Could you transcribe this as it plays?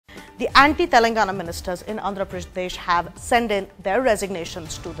the anti-Telangana ministers in Andhra Pradesh have sent in their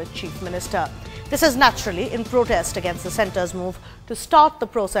resignations to the Chief Minister. This is naturally in protest against the centre's move to start the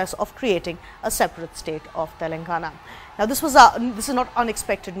process of creating a separate state of Telangana. Now, this is not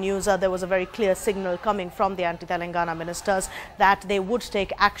unexpected news. There was a very clear signal coming from the anti-Telangana ministers that they would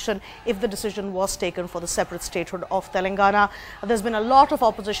take action if the decision was taken for the separate statehood of Telangana. There's been a lot of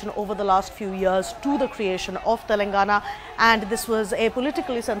opposition over the last few years to the creation of Telangana, and this was a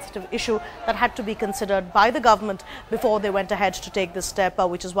politically sensitive issue that had to be considered by the government before they went ahead to take this step,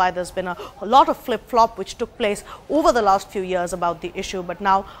 which is why there's been a lot of flip-flop which took place over the last few years about the issue. But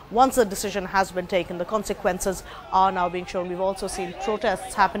now, once the decision has been taken, the consequences are now being shown. We've also seen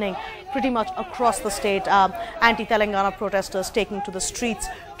protests happening pretty much across the state, anti-Telangana protesters taking to the streets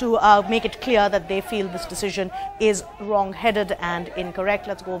to make it clear that they feel this decision is wrong-headed and incorrect.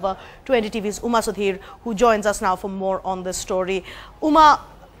 Let's go over to NDTV's Uma Sudhir, who joins us now for more on this story. Uma,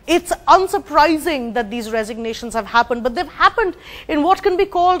 it's unsurprising that these resignations have happened, but they've happened in what can be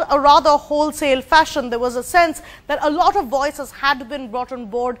called a rather wholesale fashion. There was a sense that a lot of voices had been brought on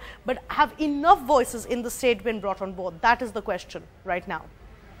board, but have enough voices in the state been brought on board? That is the question right now.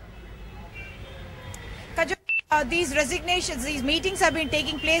 These resignations, these meetings have been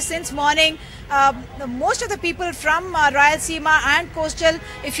taking place since morning. Most of the people from Rayalaseema and Coastal,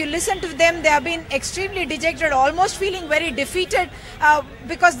 if you listen to them, they have been extremely dejected, almost feeling very defeated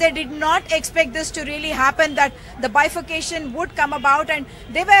because they did not expect this to really happen, that the bifurcation would come about, and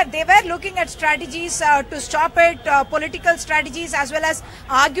they were looking at strategies to stop it, political strategies, as well as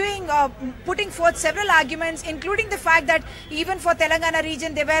arguing, putting forth several arguments, including the fact that even for Telangana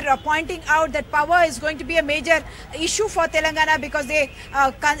region, they were pointing out that power is going to be a major issue for Telangana because they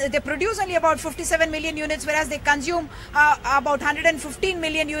produce only about 57 million units, whereas they consume about 115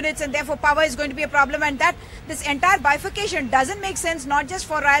 million units, and therefore power is going to be a problem, and that this entire bifurcation doesn't make sense, not just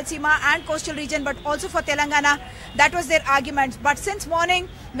for Rayalaseema and coastal region but also for Telangana. That was their argument. But since morning,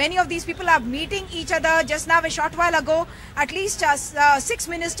 many of these people are meeting each other. Just now, a short while ago, at least 6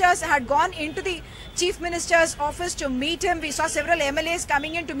 ministers had gone into the Chief Minister's office to meet him. We saw several MLAs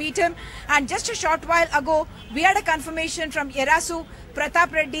coming in to meet him, and just a short while ago, we had a confirmation from Yerasu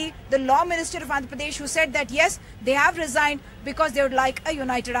Pratap Reddy, the Law Minister of Andhra Pradesh, who said that yes, they have resigned because they would like a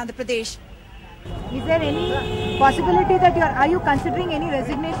united Andhra Pradesh. Is there any possibility that are you considering any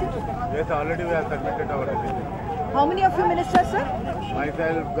resignation? Yes, already we have submitted our resignation. How many of you ministers, sir?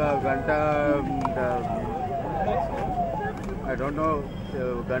 Myself, Ganta, I don't know,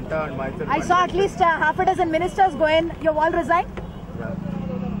 Ganta and myself. I saw at least half a dozen ministers go in. You have all resigned? Yeah.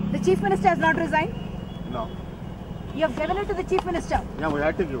 The Chief Minister has not resigned? No. You have given it to the Chief Minister? Yeah, we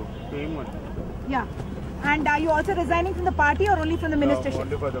had to give to him one. Yeah. And are you also resigning from the party or only from the ministership? No,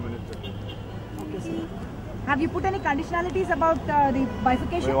 only for the minister. Okay, sir. Have you put any conditionalities about the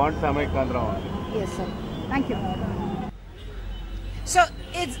bifurcation? We want Samay Kandra only. Yes, sir. Thank you. So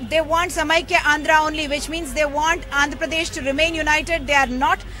they want Samaikya Andhra only, which means they want Andhra Pradesh to remain united. They are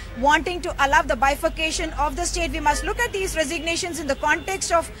not wanting to allow the bifurcation of the state. We must look at these resignations in the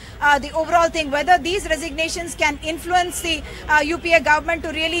context of the overall thing, whether these resignations can influence the UPA government to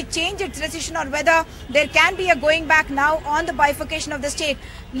really change its decision, or whether there can be a going back now on the bifurcation of the state.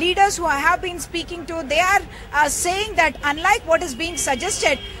 Leaders who I have been speaking to, they are saying that unlike what is being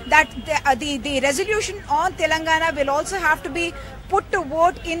suggested, that the resolution on Telangana will also have to be put to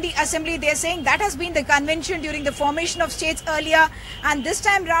vote in the assembly. They are saying that has been the convention during the formation of states earlier, and this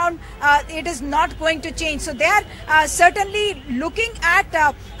time round it is not going to change. So they are certainly looking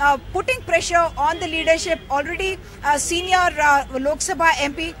at putting pressure on the leadership. Already senior Lok Sabha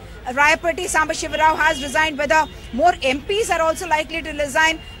MP Rayapati Sambashivarao has resigned. Whether more MPs are also likely to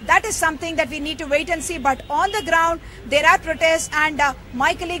resign, that is something that we need to wait and see. But on the ground, there are protests, and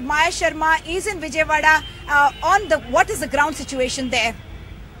my colleague Maya Sharma is in Vijayawada on what is the ground situation there.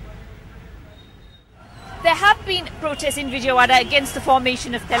 There have been protests in Vijayawada against the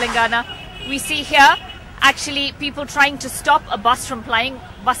formation of Telangana. We see here actually people trying to stop a bus from plying.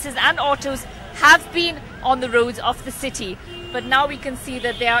 Buses and autos have been on the roads of the city. But now we can see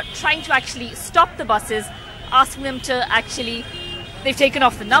that they are trying to actually stop the buses, asking them to actually, they've taken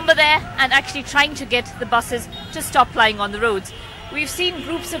off the number there, and actually trying to get the buses to stop plying on the roads. We've seen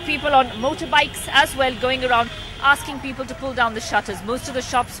groups of people on motorbikes as well going around asking people to pull down the shutters. Most of the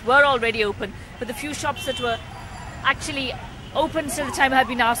shops were already open, but the few shops that were actually open till the time have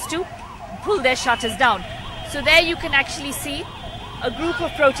been asked to pull their shutters down. So there you can actually see a group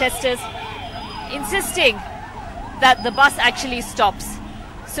of protesters insisting that the bus actually stops.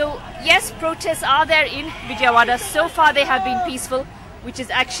 So yes, protests are there in Vijayawada. So far they have been peaceful, which is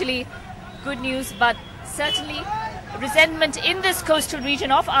actually good news, but certainly resentment in this coastal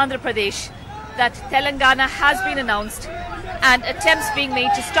region of Andhra Pradesh that Telangana has been announced and attempts being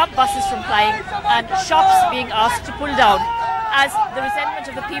made to stop buses from plying and shops being asked to pull down, as the resentment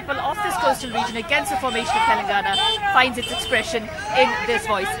of the people of this coastal region against the formation of Telangana finds its expression in this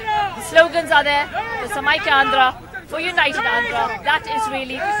voice. The slogans are there, the Samaikya Andhra, for United Andhra. That is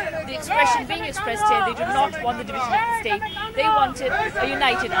really the expression being expressed here. They do not want the division of the state. They wanted a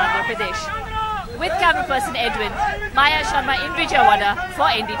united Andhra Pradesh. With camera person Edwin, Maya Sharma in Vijayawada for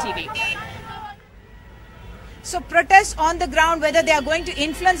NDTV. So protests on the ground, whether they are going to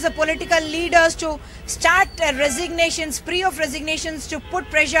influence the political leaders to start resignations, spree of resignations, to put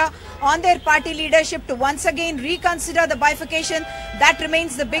pressure on their party leadership to once again reconsider the bifurcation, that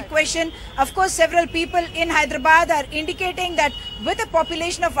remains the big question. Of course, several people in Hyderabad are indicating that with a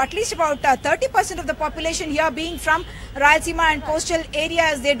population of at least about 30% of the population here being from Rayalaseema and coastal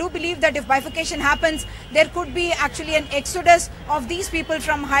areas, they do believe that if bifurcation happens, there could be actually an exodus of these people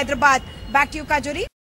from Hyderabad. Back to you, Kajuri.